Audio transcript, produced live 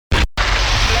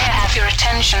have your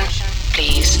attention,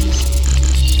 please?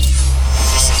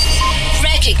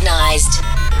 Recognized.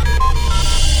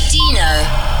 Dino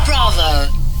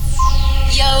Bravo.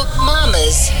 Yo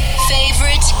Mama's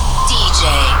favorite DJ.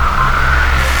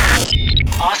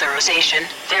 Authorization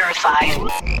verified.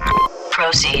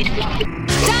 Proceed.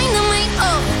 Dynamite,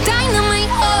 oh, dynamite,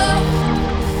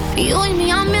 oh. You and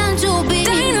me are meant to be.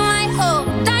 Dynamite, oh,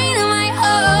 dynamite,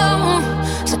 oh.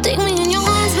 So take me in your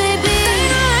arms, baby.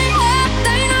 Dynamite, oh,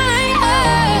 dynamite,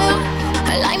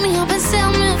 oh. Light me up and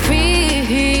set me free.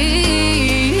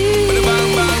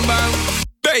 Bang, bang, bang.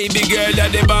 Baby girl,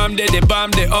 that the bomb,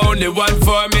 the only one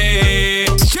for me.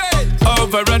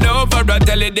 Over and over, I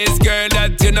tell you this girl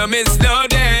that you know miss no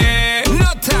day.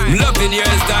 No time. Loving your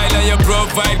style and your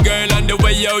profile, girl, and the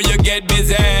way how you get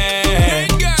busy.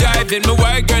 Driving my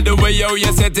work, girl, the way how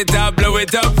you set it up, blow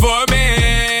it up for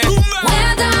me.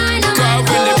 Cause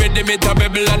when the rhythm it a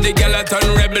bubble and the girl a turn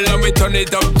rebel and we turn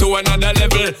it up to another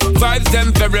level. Vibes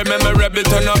them very memorable,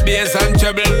 turn up bass and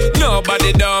treble.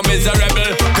 Nobody down is a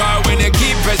rebel. Cause when you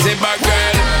keep pressing back,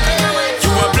 girl, you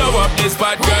will blow up this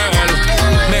spot, girl.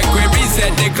 Make we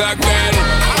reset the clock, girl.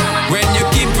 When you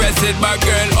keep pressing back,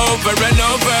 girl, over and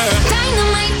over.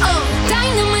 Dynamite, oh,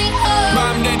 dynamite, oh.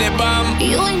 Bam, daddy, bam.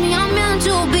 You and me are meant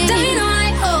to be.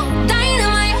 Dynamite, oh,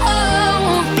 dynamite,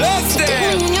 oh. Bless them.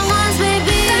 Take me in your arms,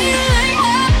 baby. Dynamite,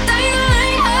 oh,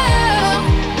 dynamite, oh.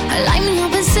 Light me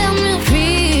up and set me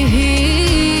free.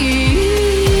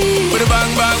 With a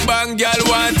bang, bang, bang, girl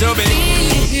want to be.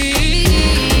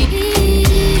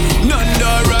 None do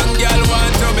wrong, girl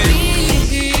want to be.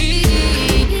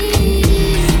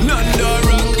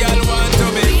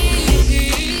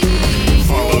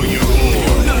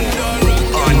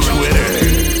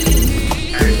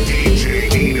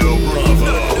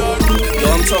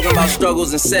 Talking about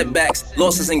struggles and setbacks,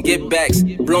 losses and get backs.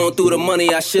 Blowing through the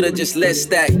money I should've just let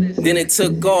stack. Then it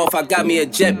took off, I got me a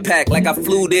jetpack. Like I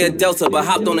flew there Delta but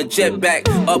hopped on a jetback.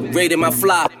 Upgraded my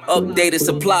fly, updated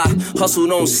supply. Hustle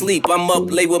don't sleep, I'm up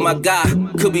late with my guy.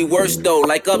 Could be worse though,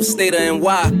 like upstate or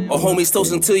NY. Or homies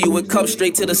toasting to you with cups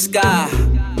straight to the sky.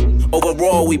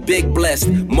 Overall, we big blessed.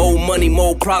 More money,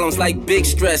 more problems like big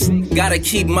stress. Gotta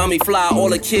keep mommy fly, all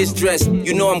the kids dressed.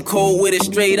 You know I'm cold with it,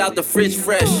 straight out the fridge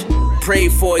fresh.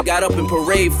 Prayed for it, got up and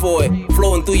parade for it.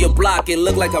 Flowing through your block, it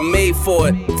looked like I made for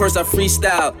it. First I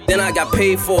freestyle, then I got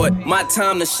paid for it. My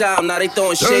time to shine, now they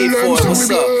throwing shade for it. What's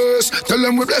up? Tell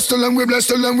them we bless, tell them we bless,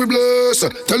 tell them we bless.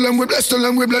 Tell them we bless, tell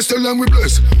them we bless, tell them we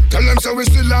bless. Tell them so we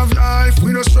still have life,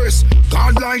 we no stress.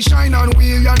 God light shine on we,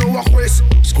 you know what quest.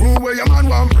 Screw where your man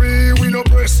want pray, we no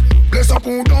press. Bless up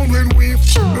who down when we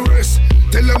the rest.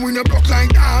 Tell them we no block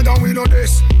like that and we no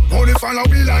this. Only follow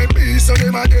we like me, so they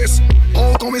my this.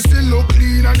 How come we still look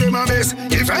clean and them a mess?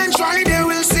 Eventually they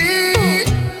will see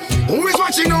who is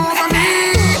watching over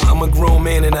me. I'm a grown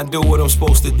man and I do what I'm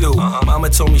supposed to do. Mama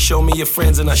told me show me your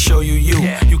friends and I show you you.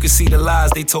 You can see the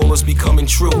lies they told us be coming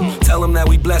true. Tell them that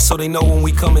we blessed so they know when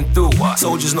we coming through.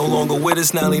 Soldiers no longer with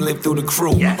us, now they live through the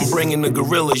crew. I'm bringing the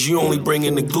gorillas, you only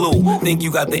bringing the glue. Think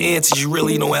you got the answers, you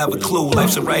really don't have a clue.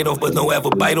 Life's a write-off but don't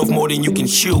ever bite off more than you can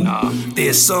chew.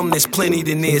 There's some, there's plenty,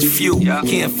 then there's few.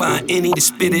 Can't find any to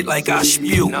spit it like I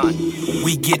spew.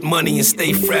 We get money and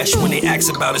stay fresh. When they ask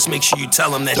about us, make sure you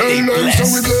tell them that they blessed.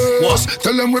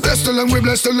 Tell them we bless, tell them we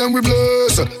bless, tell them we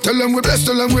bless. Tell them we bless,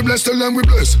 tell them we bless, tell them we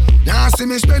bless. Now see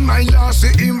me spend my last to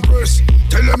impress.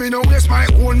 Tell them me no waste my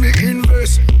own, me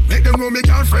invest. Make them know me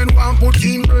girlfriend want put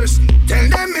in verse. Tell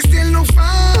them me still no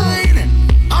fine,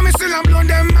 and me still am blown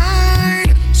them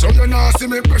mind. So you know see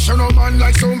me pressure no man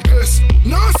like some piss.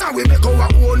 No sir, we make our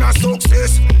own a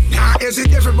success. Now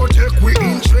hesitate but take we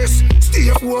interest. Stay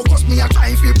focused, me a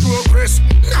time for progress.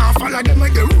 Now follow them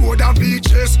like the road and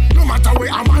beaches. No matter where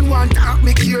a man want talk,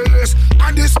 me careless.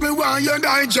 And this me want you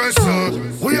digest.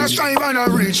 We a strive and a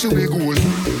reach to the goal.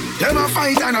 Them a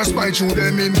fight and a spite through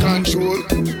them in control.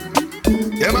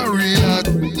 Them a real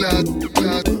lad.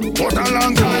 But a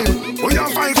long time, we a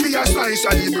fight for a slice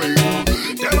of the brain.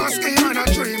 Them a scheme and a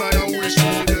dream and a wish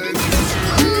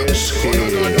for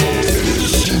them.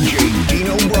 DJ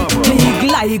Dino Bravo. Nig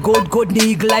like good,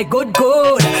 nig like good.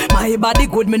 My body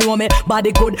good, me know me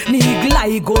body good. Nig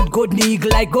like good, nig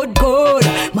like good.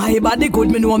 My body good,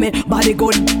 me know me body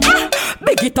good.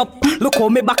 Big it up, look how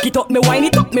me back it up, me wind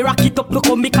it up, me rock it up, look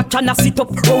how me catch and I sit up.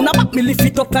 Round about me lift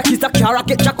it up like it's a car, I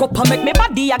get jack up and make me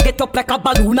body I get up like a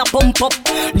balloon a pump up.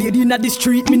 Lady inna the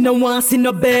street, me no want see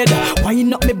no bed.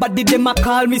 Wind up me body, them a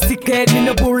call me sick head. Me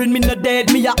no boring, me no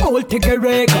dead, me a all take a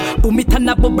reg. Boom it and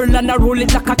a bubble and a roll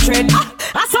it like a thread.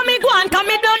 I saw me go on, cause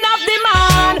me don't have the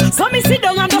man. So me sit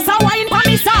down and just a wine pa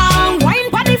me song. Wine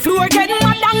pa the floor, get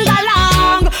mad and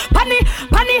galang.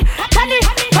 Pani.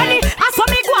 I saw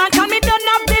me go on, cause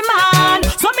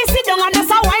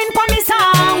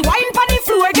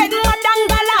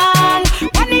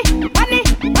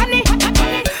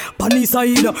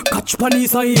side, catch panny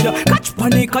side, catch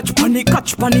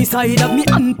panny side. Me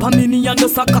and panny and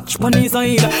just a catch panny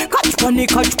side, catch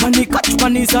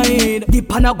panny side. The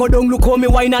panna go down, look how me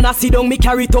wine and I sit down. Me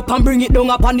carry it up and bring it down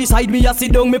up on the side. Me a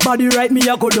sit down, me body right, me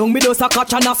a go down. Me just a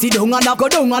catch and I sit down and I go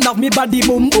down and have me body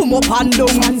boom boom up and down.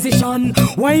 Transition,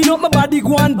 wine up my body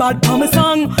go on bad pa me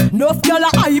song. Nuff gyal a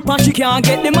hype and she can't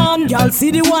get the man. Gyal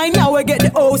see the wine now we get the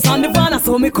house and the van.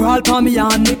 So me crawl pa me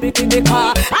and me pick in the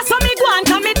car. I saw me go and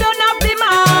come me don't have the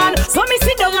man. So me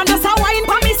sit down and just a wine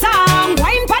pa me song.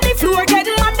 Wine pa the floor get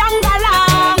mad and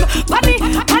galang. Panny.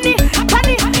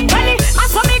 I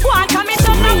saw me go and come me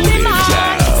don't have the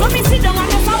man. So me sit down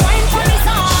and just a wine pa me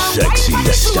song. Sexy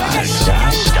style,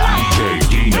 DJ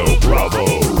Dino Bravo.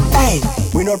 Hey,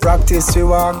 we no practice, we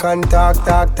walk and talk.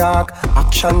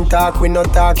 Action talk, we no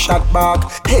talk shot back.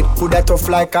 Head put that off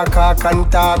like a cock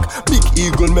and talk. Big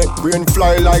eagle make brain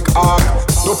fly like arc.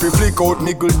 Dopey flick out,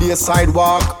 niggle day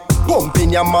sidewalk. Pump in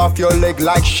your mouth, your leg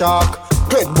like shark.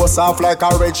 Head bust off like a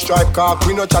red stripe cock.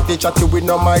 We no chatty with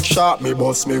no mic sharp. Me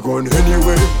bust me gun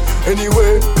anyway.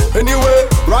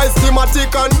 Rise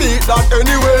thematic and beat that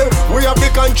anyway. We have the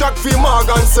contract for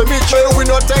Morgan Cemetery. We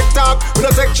no take talk, we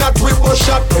no take chat, we push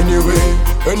shot anyway.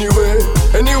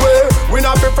 We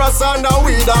not be press and a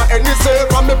weed or any say.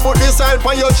 From me put this sign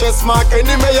on your chest mark.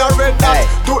 Anyway you red dot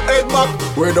to head back.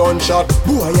 We don't shot.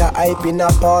 Boy you hype in a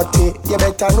party. You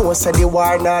better know say the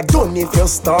war not done if you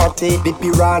start it. The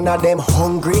piranha them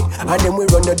hungry and then we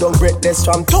run the down greatness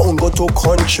from town go to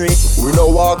country. We no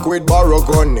walk with borrow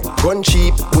gun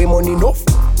cheap, we money enough.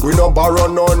 We no borrow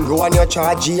none. You and your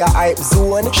charge your hype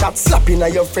zone. Shot slapping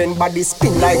at your friend body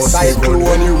spin like cyclone.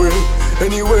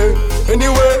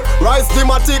 Anyway, rise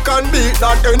thematic and beat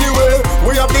that anyway.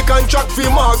 We have the contract for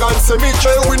Morgan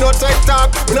Cemetery. We no take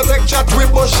talk, we no take chat, we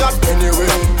push shot anyway.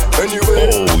 Oh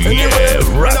yeah,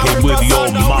 rockin' with your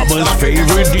mama's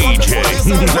favorite DJ,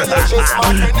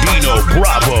 Dino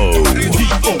Bravo.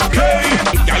 Okay,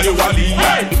 girl you a lead,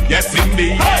 yes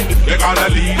indeed. They gonna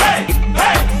lead, hey.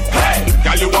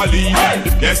 Girl you a lead,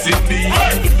 yes indeed.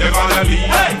 They gonna lead,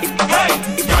 hey.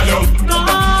 Girl you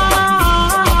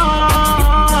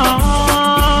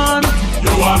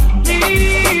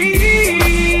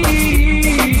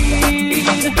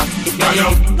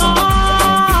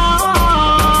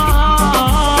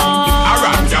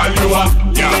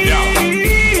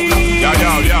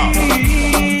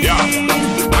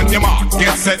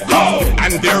set go,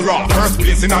 and they're raw. First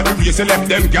place in all the race, you left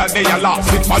them girl they are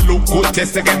lost. It for look good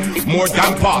test again, more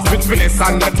than pass. With finesse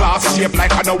and the class, shape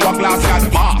like an hourglass can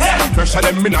pass. Pressure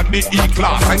them in at the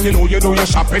E-class, and you know you do your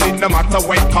shopping it no matter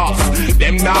what it cost.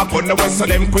 Them now gonna west so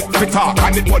them quick to talk,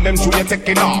 and it want them show you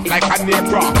taking off like a near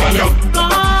rock.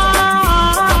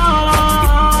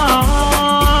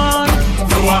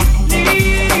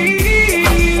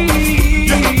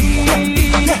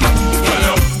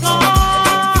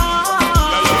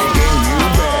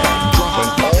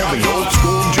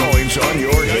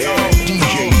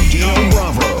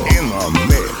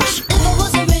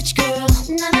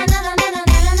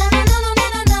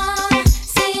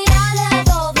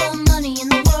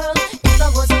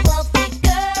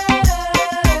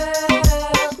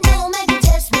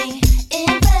 Test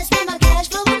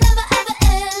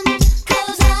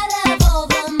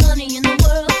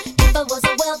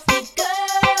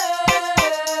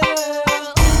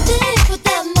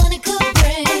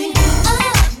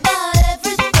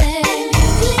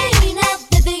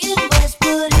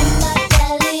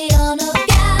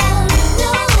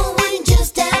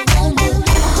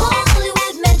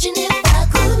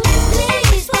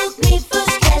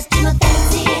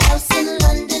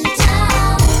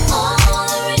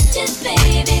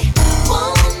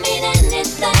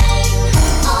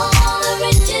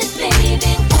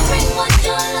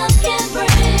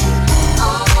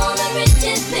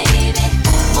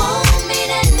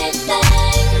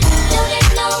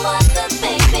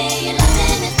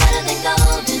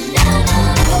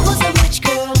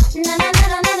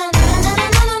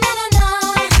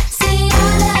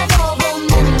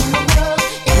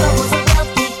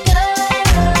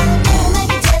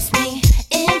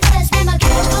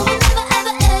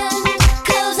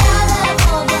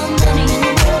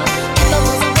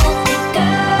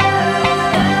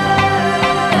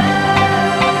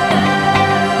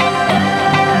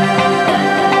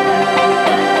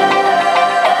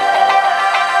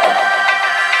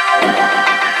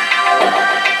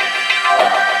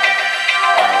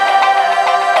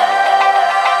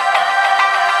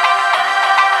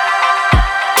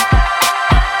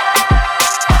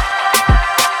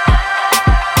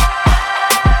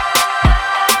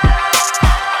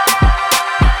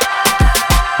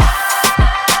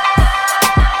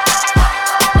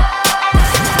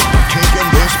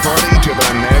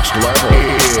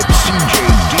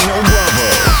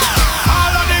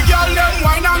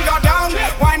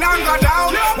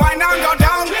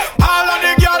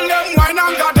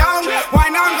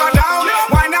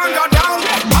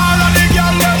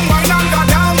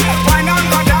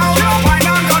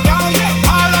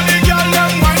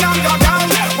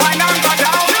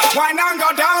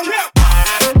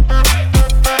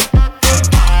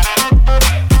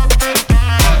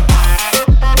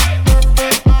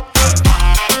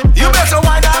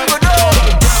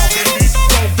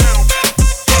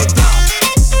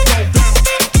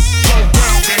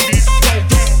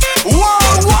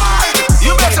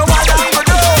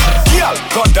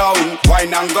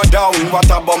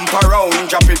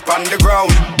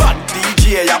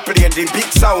play the big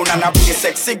sound and I play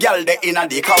sexy girl they in a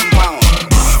the compound.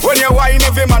 When you whine,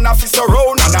 every man a fist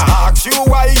around, and I ask you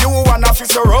why you wanna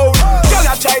fist around. Girl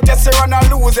I try to say run and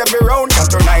lose every round, 'cause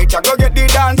tonight I go get the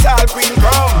dance all queen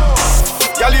crown.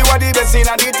 Girl you are the best in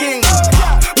the thing.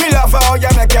 Me love how you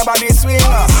make your body swing.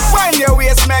 Wind your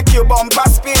waist make you bumper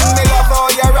spin. Me love how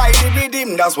you ride the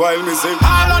rhythm, that's why me sing.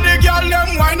 All of the girl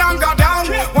them wine and go down,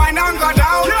 wine and go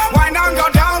down, wine and go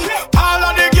down. All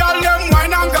of the girl them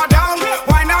wine and go down,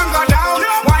 wine and go down,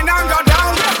 wine and go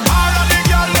down. All of the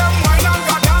girl them wine and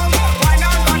go down, wine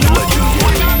and go down.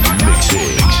 Legendary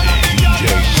mixing,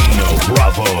 DJ Dino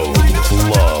Bravo,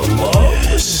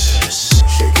 flawless.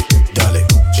 Shake it, darling,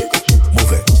 shake it,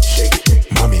 move it, shake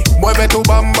it, mommy. Mueve tu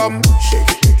bam bam, shake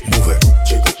it, move it,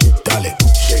 shake it, darling,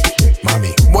 shake it,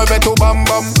 mommy. Mueve tu bam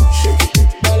bam, shake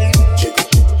it, darling, shake it,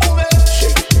 move it,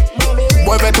 shake it, mommy.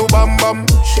 Mueve tu bam bam,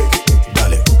 shake it,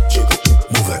 darling, shake it,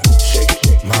 move it, shake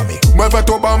it, mommy. Mueve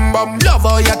tu bam bam. Love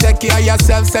how you take care of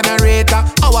yourself, generator.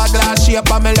 Hourglass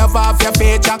shape and me love off your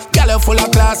feature. Girl you full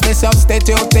of class, me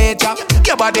substitute teacher.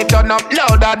 Your body turn up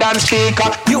louder than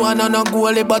speaker. You are not no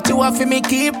goalie, but you are for me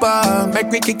keeper. Make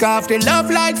me kick off the love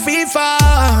like FIFA.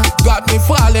 Got me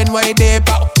falling way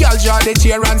deeper. Girl draw the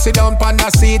chair and sit down on the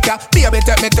seat. Baby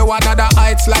take me to another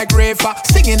heights like Rafa.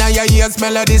 Singing on your ears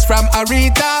melodies from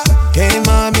Aretha. Hey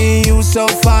mommy, you so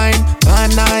fine,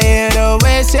 and I here to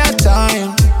waste your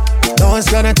time. Know it's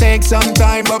gonna take some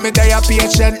time, but me there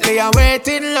patiently and wait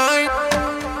in line.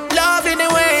 Love in the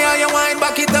way how you wind,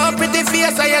 back it up, pretty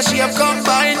face how your shape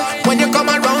combine. When you come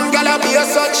around, girl, I'll be your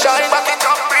sunshine. Back it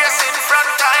up, brace in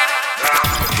front time.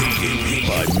 Hated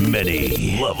by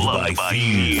many, loved by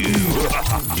few.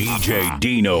 DJ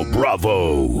Dino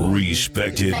Bravo,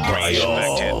 respected by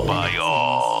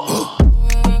all.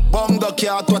 Bongo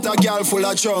cat, what a girl full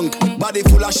of trunk. Body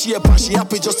full of shape and she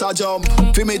happy just a jump.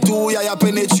 Feel me too, yeah, you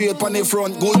penetrate on the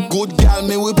front. Good girl,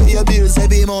 me we pay your bills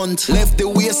every month. Left the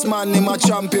waist man, him a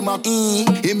champ, him a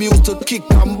him used to kick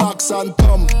and box and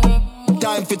thump.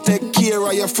 Time for take care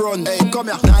of your front. Hey, come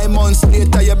here. 9 months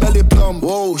later, your belly plump.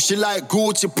 Whoa, she like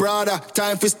Gucci Prada.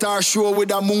 Time for star show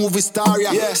with a movie star,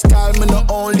 yeah. Yeah, style me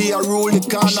not only a rule, it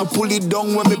can't pull it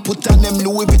down when me put on them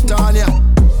Louis Vuitton, yeah.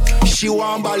 She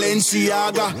want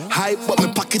Balenciaga, hype but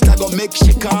me pocket I gon' make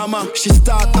she calmer. She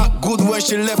start out good when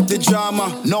she left the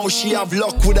drama. Now she have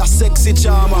luck with a sexy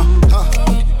charmer.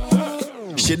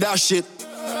 She dash it,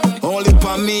 only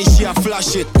for me she a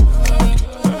flash it.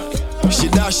 She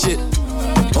dash it,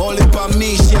 only for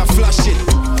me she a flash it.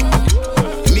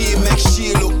 Me make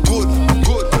she look good,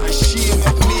 good, and she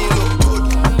make me look good,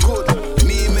 good.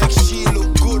 Me make she look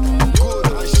good, good,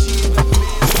 and she make me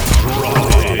look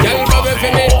good. Girl, bubble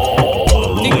for me.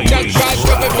 Tic-tac, cash,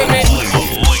 bubble for me.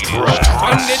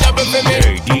 And the double for me.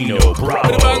 Dino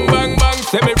Bravo. Bang, bang, bang.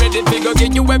 Say me ready to go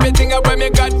get you everything I want me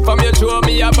got. From you show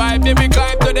me a vibe, baby,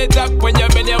 climb to the top. When you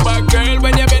bend your back, girl,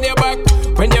 when you bend your back.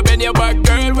 When you bend your back,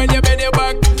 girl, when you bend your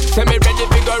back. Say me ready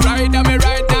to go ride, and me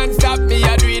ride non-stop. Me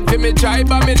a do it for me try,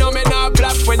 but me know me not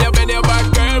flop. When you bend your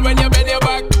back, girl, when you bend your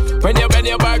back. When you bend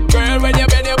your back, girl, when you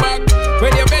bend your back.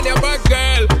 When you bend your back,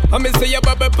 girl. I me see you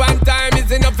bubble pan time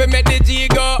is enough to make the G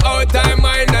go out time,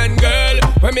 mine and girl.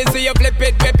 When me see you flip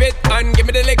it, and give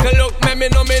me the little look, me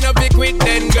know me no be quit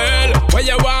then, girl. When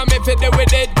you want me fit it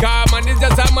with it, car man is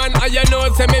just a man, and you know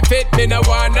say me fit, me no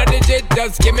want no digit.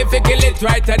 Just give me fi kill it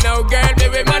right now, girl, me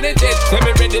we manage it. Say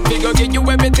me ready to go get you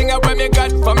everything I want me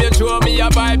got. From you show me a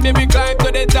vibe, me climb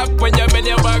to the top. When you bend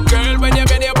your back, girl, when you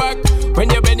bend your back. When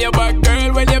you bend your back,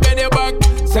 girl, when you bend your back.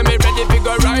 Say me ready to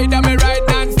go ride, and me ride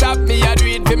non-stop. Me a do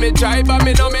it for me try, but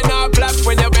me know me not flop.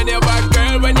 When you bend your back,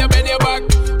 girl, when you bend your back.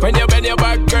 When you bend your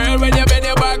back, girl, when you bend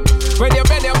your back. When you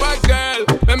bend your back, girl.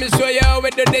 Let me show you how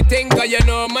we do the thing. Cause you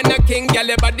know man a king. Girl,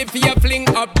 your body for your fling.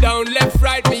 Up, down, left,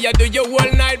 right. Me a do you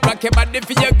all night. Rock your body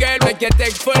for your girl. Make you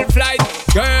take full flight.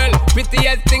 Girl,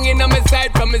 prettiest thing in on my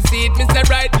side. From my seat, Mr.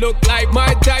 Right. Look like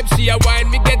my type. She a wine,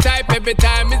 me get type. Every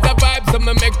time is a vibe. So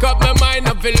me make up my mind.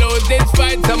 I feel lose this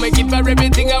fight. So me give her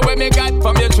everything I when me got.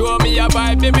 From you show me a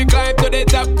vibe. Baby, climb to the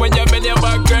top. When you bend your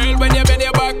back, girl. When you bend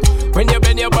your back. When you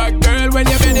bend your back, girl. When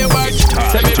you bend your back.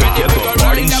 Time to get the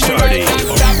party started.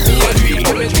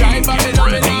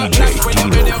 DJ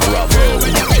Dino Bravo,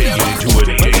 take you to a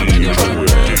dangerous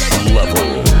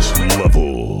level.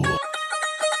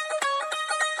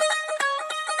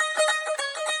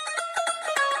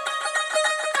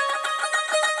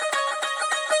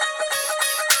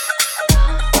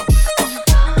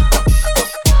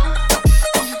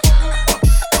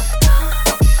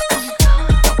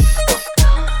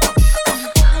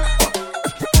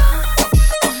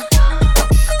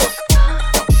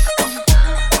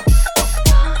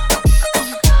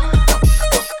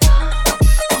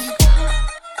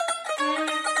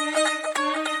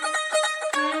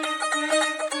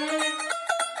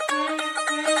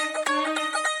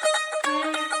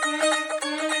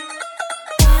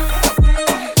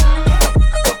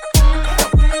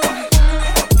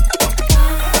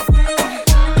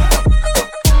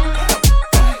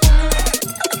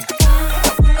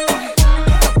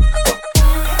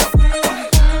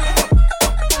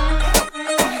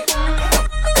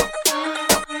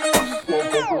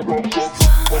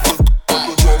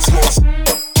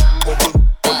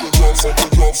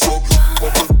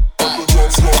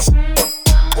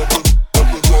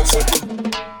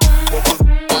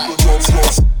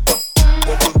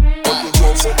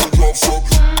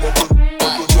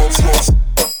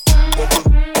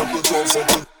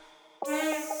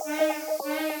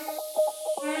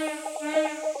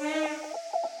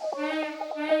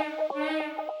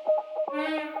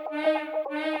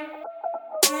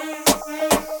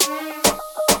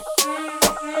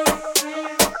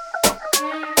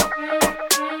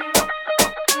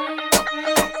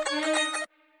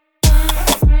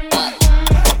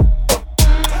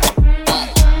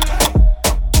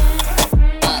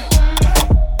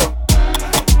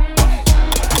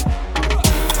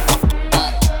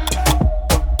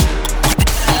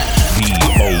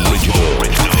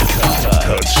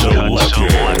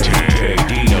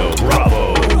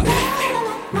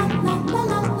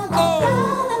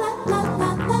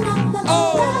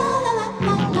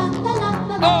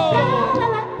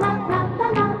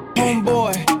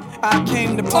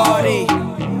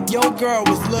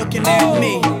 looking at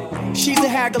me. She's a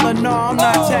haggler, no, I'm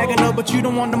not tagging her, but you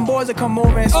don't want them boys to come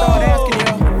over and start asking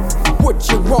you what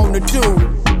you wanna do,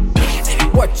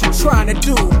 what you trying to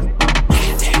do,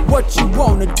 what you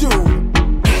wanna do,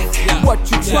 what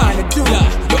you trying to do.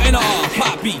 You're in all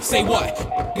pop beat, say what?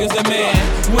 Is the man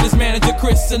with his manager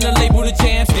Chris and the label The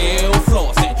Jam, still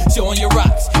flossing, showing your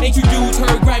rocks. Ain't you dudes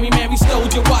heard Grammy, man, we stole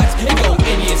your watch. It go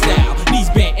Indian style, knees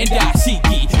bent and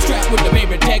dashiki, strapped with the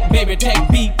baby tech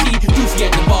BP. Juicy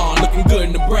at the bar, looking good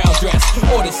in the brown dress.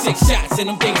 Ordered 6 shots and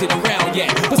them things ain't around yet.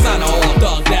 Persona all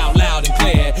thugged out loud and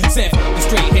clear. Said the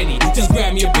straight Henny, just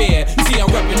grab me a beer. You see I'm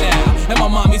reppin' now, and my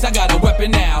mommies, I got a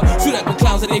weapon now. Shoot at the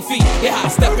clowns at their feet, yeah,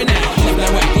 hot steppin' out. Left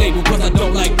that rap label cause I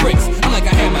don't like bricks. I'm like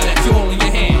a hammer that you hold in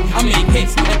your hand. I make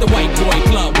hits at the white boy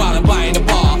club while I'm buying the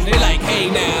bar. They like, hey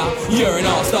now, you're an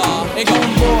all-star. They go,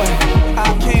 boy, I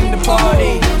came to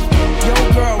party. Your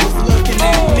girl was looking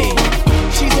at me.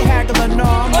 She's a haggler, no,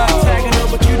 I'm not tagging her,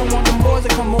 but you don't want them boys to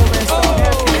come over and start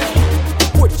asking you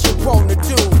what you wanna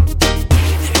do,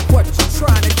 what you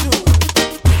trying to do.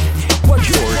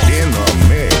 You're in the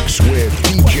mix with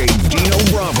DJ Dino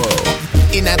Bravo.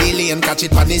 In a lane, catch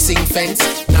it on the sing fence.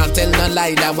 Not tell no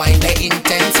lie, that wine the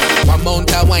intense. One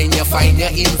mount of wine, you find your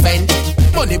invent.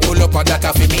 Money pull up a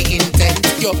data for me intent.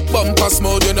 Your bumper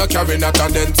smooth, you no carry no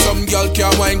talent. Some girl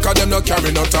can't wine cause them no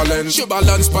carry no talent. She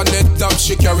balance pan it top,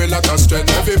 she carry lot of strength.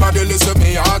 Everybody listen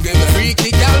me argument.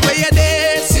 Freaky girl where you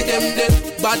there, see them there.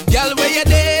 Bad girl where you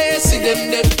there, see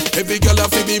them there. Every girl a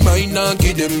fi be mine and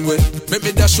give them way. Make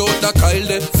me dash out the Kyle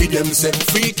there, feed them say.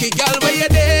 Freaky girl where you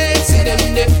there, see them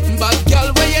there. Bad girl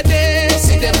where you there,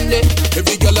 see them there.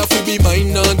 Every girl a fi be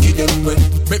mine and give them way.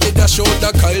 Make me dash out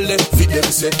the Kyle there, feed them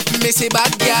say. Missy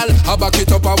bad girl, I back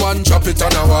it up a one, drop it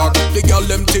on a walk. The girl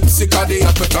them tipsy cause they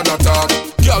have it on a talk.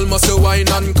 Girl must wine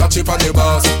and catch it on the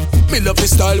bars. Me love the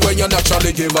style when you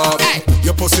naturally give up. Hey.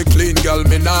 Your pussy clean, girl,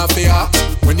 me nah fear.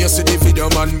 When you see the video,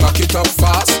 man, back it up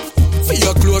fast. For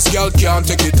your clothes, girl, can't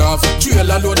take it off. Trail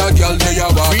a load of girl, they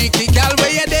are walk. Freaky girl,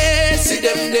 where you there? See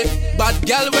them there. Bad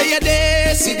girl, where you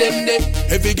there? See them there.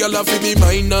 Every girl a fi be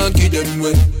mine and give them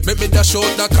way. Make me dash out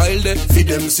the Kyle there, feed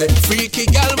them say. Freaky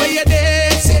girl, where you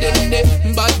there? See them there.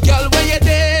 Bad girl, where you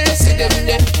there? See them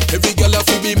there. Every girl a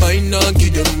fi be mine and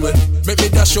give them way. Make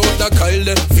me dash out the Kyle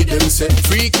there, feed them say.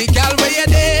 Freaky girl, where you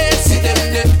there? See them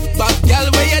there. Bad girl,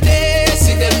 where you there?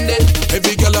 See them there.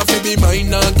 Every girl a fi be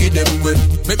mine and give them way.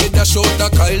 Make me dash out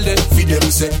the Kyle there, feed them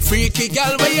say. Freaky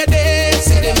girl, where you there?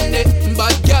 See them there.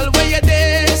 Bad girl, where you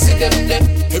there? See them there.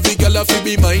 Every girl a fi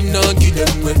be mine and give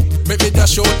them way. Make me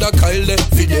dash out the Kyle there,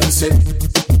 feed them say.